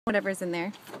Whatever's in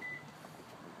there.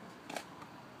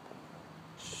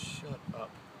 Shut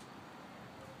up.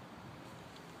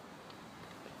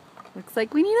 Looks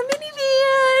like we need a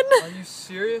minivan. Are you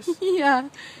serious? Yeah.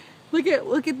 Look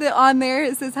at the on there.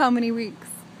 It says how many weeks.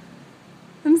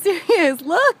 I'm serious.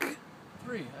 Look.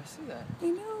 3. I see that. I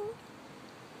know.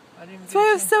 I didn't even That's why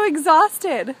I was so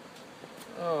exhausted.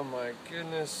 Oh my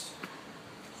goodness.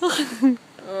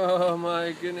 Oh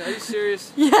my goodness. Are you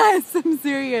serious? Yes, I'm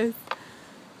serious.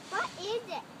 What is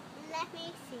it? Let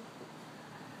me see.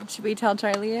 Should we tell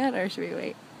Charlie yet, or should we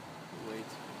wait? Wait.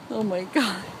 Oh my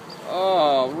god.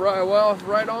 Oh, right. Well,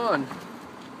 right on.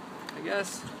 I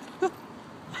guess.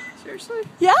 Seriously?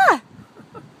 Yeah.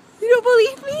 You don't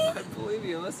believe me? I believe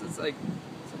you, unless it's like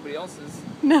somebody else's.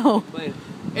 No. Playing.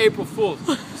 April Fools.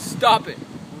 Stop it.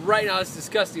 Right now, it's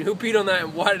disgusting. Who peed on that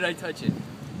and why did I touch it?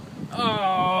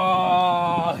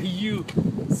 Oh, you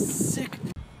sick.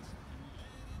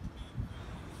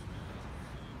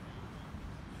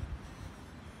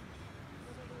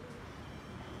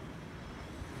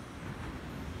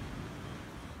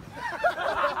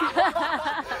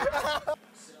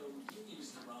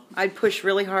 I'd push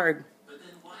really hard.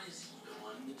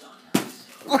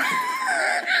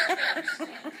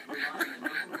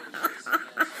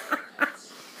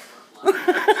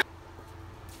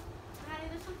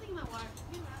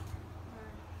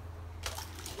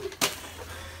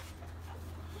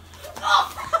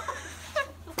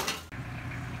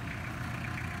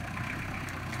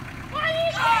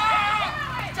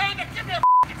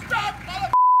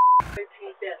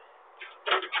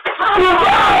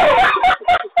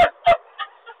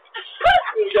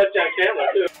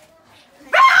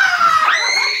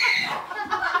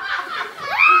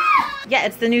 Yeah,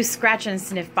 it's the new scratch and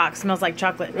sniff box. Smells like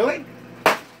chocolate. Really?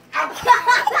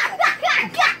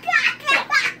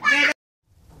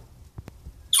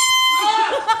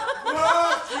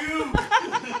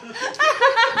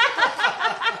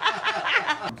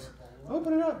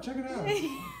 Open it up, check it out.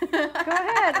 Go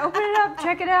ahead, open it up,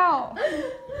 check it out.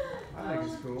 I think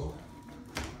it's cool.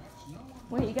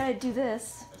 Wait, you gotta do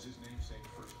this.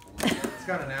 It's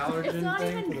got an allergen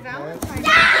thing for the pets.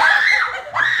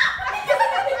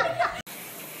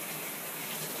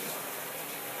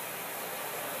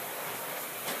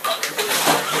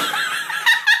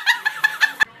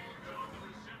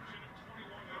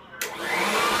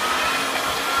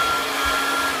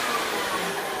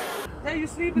 Hey, you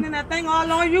sleeping in that thing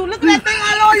all on you? Look at that thing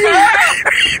all on you!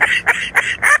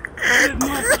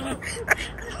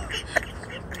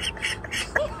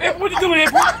 Hey, what you doing here,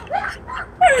 bro?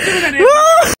 What are you doing in here?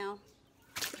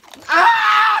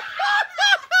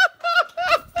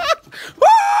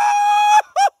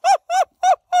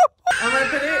 I'm gonna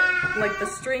put it like the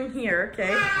string here,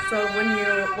 okay? So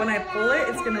when I pull it,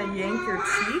 it's gonna yank your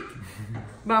cheek.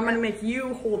 But I'm gonna make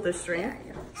you hold the string.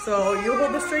 So you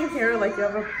hold the string here, like you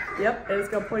have a, yep, and it's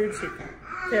gonna pull your cheek.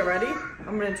 Okay, ready?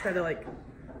 I'm gonna try to like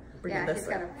bring it this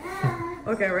way.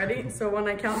 Okay, ready? So when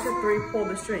I count to 3, pull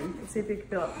the string. Let's see if you can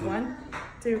feel it. 1,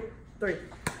 2, 3.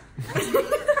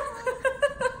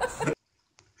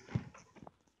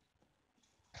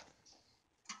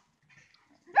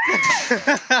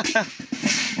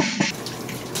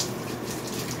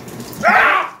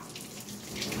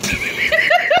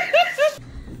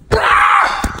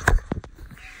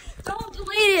 Don't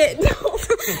delete it.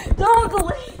 Don't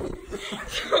delete it.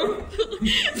 Don't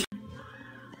delete it.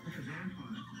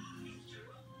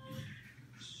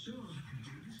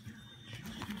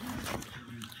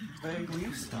 Babe, will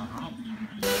you stop?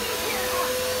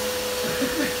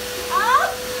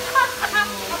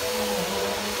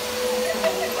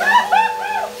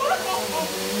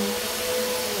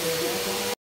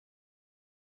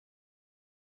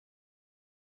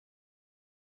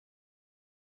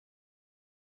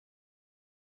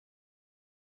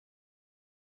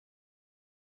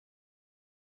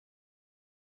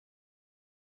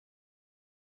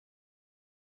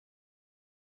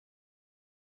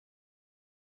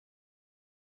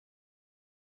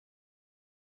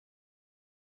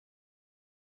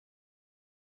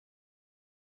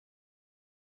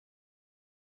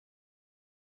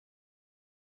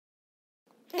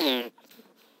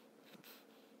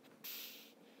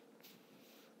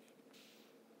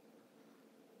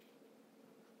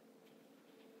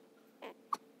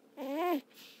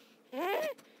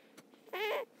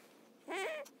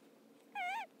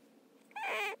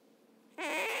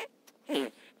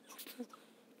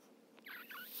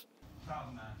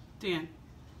 Dan.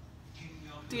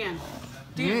 Dan.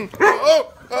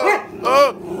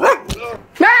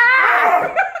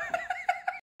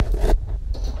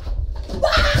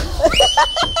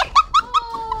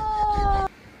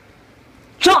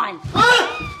 John!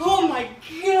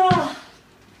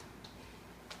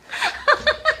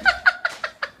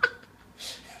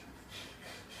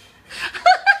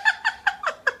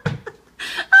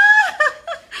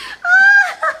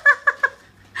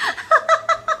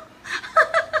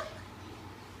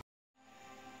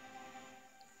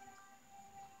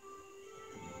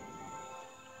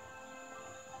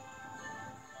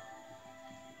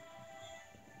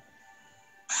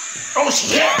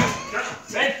 shit!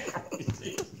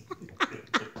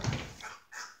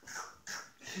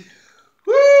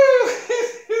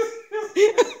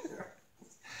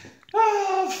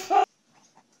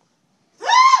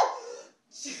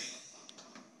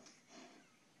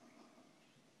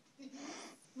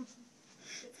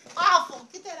 Awful.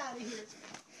 Get that out of here.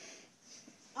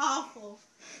 Awful.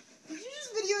 Did you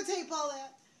just videotape all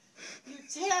that?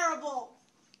 You're terrible.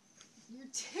 You're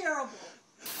terrible.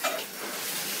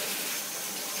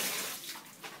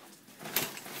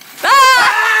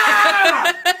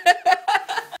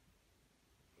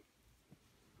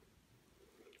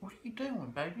 What are you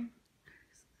doing, baby?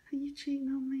 Are you cheating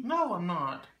on me? No, I'm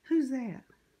not. Who's that?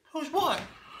 Who's what?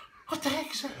 What the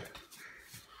heck is that?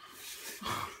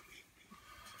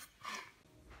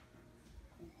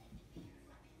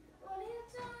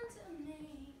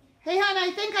 Hey, hon,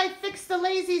 I think I fixed the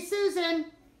lazy Susan.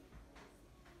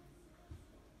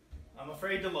 I'm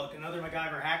afraid to look. Another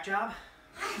MacGyver hack job?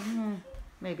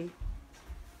 Maybe.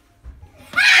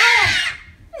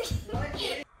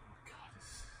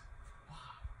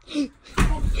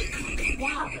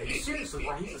 Wow, baby, seriously,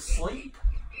 while he's asleep?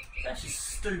 That's just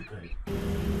stupid.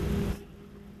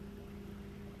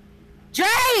 Jay!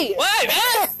 Wait,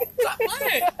 man! Stop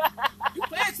playing! You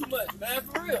playing too much, man,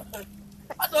 for real.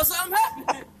 I thought something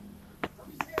happened.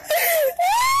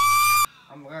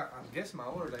 I guess my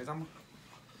older days,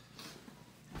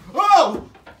 Oh!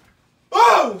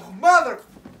 Oh! Mother!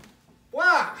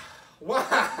 Why?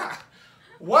 Why?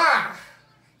 Why?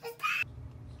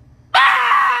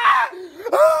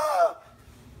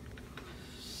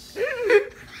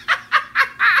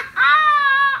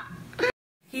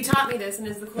 He taught me this and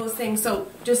is the coolest thing. So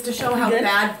just to show how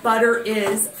bad butter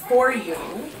is for you.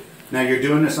 Now you're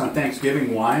doing this on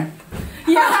Thanksgiving. Why?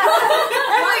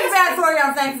 Why is that for you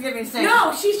on Thanksgiving Day?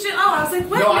 No, she should. Oh, I was like,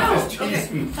 what? No, No. I'm just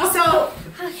teasing. So,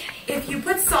 if you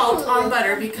put salt on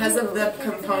butter, because of the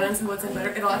components and what's in butter,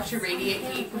 it'll actually radiate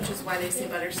heat, which is why they say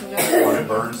butter's so good. When it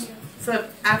burns. So,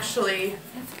 actually,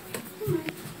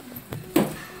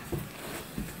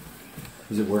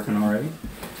 Is it working all right?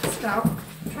 stop.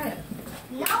 Try it.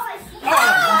 No, it's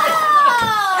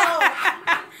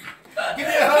Give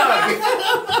me a hug!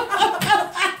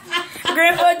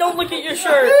 Grandpa, don't look at your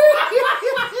shirt.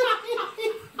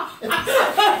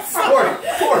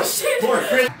 Force!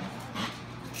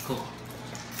 Cool.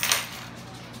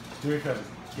 Do it, Travis.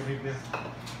 Give me this.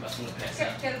 Must want to pass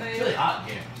out. It's really hot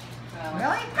in here.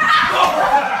 Really?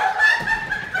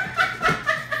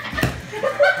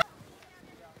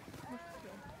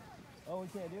 Oh, we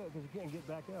can't do it because we can't get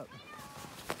back up.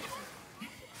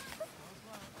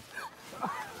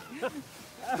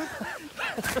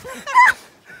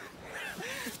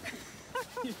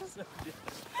 So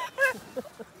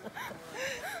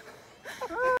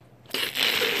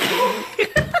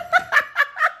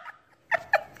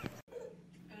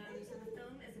the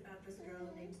film is about this girl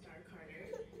named Star Carter,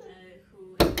 who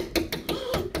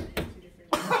two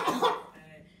different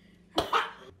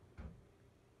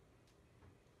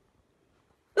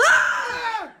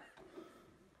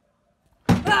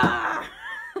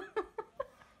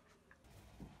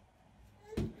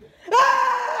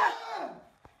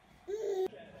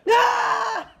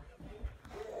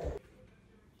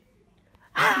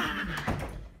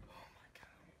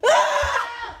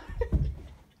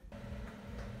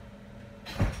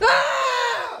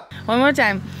One more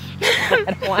time.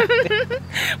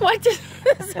 What does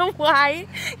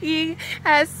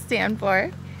YES stand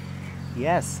for?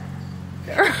 Yes.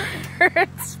 Or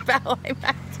spell, I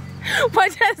meant.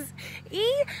 What does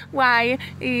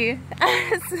EYES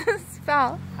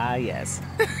spell? Yes.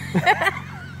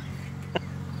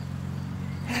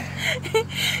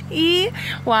 EYES.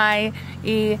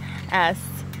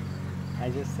 I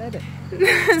just said it.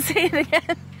 Say it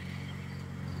again.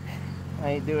 I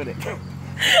ain't doing it.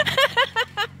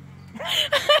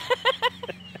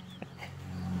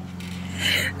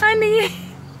 Honey.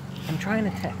 I'm trying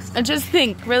to text. Just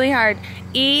think really hard.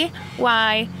 EYES.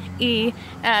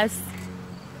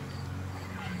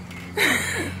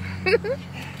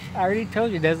 I already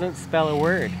told you it doesn't spell a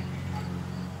word.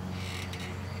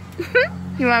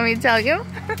 You want me to tell you?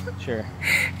 Sure.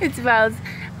 It spells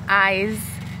eyes.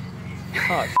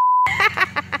 Oh,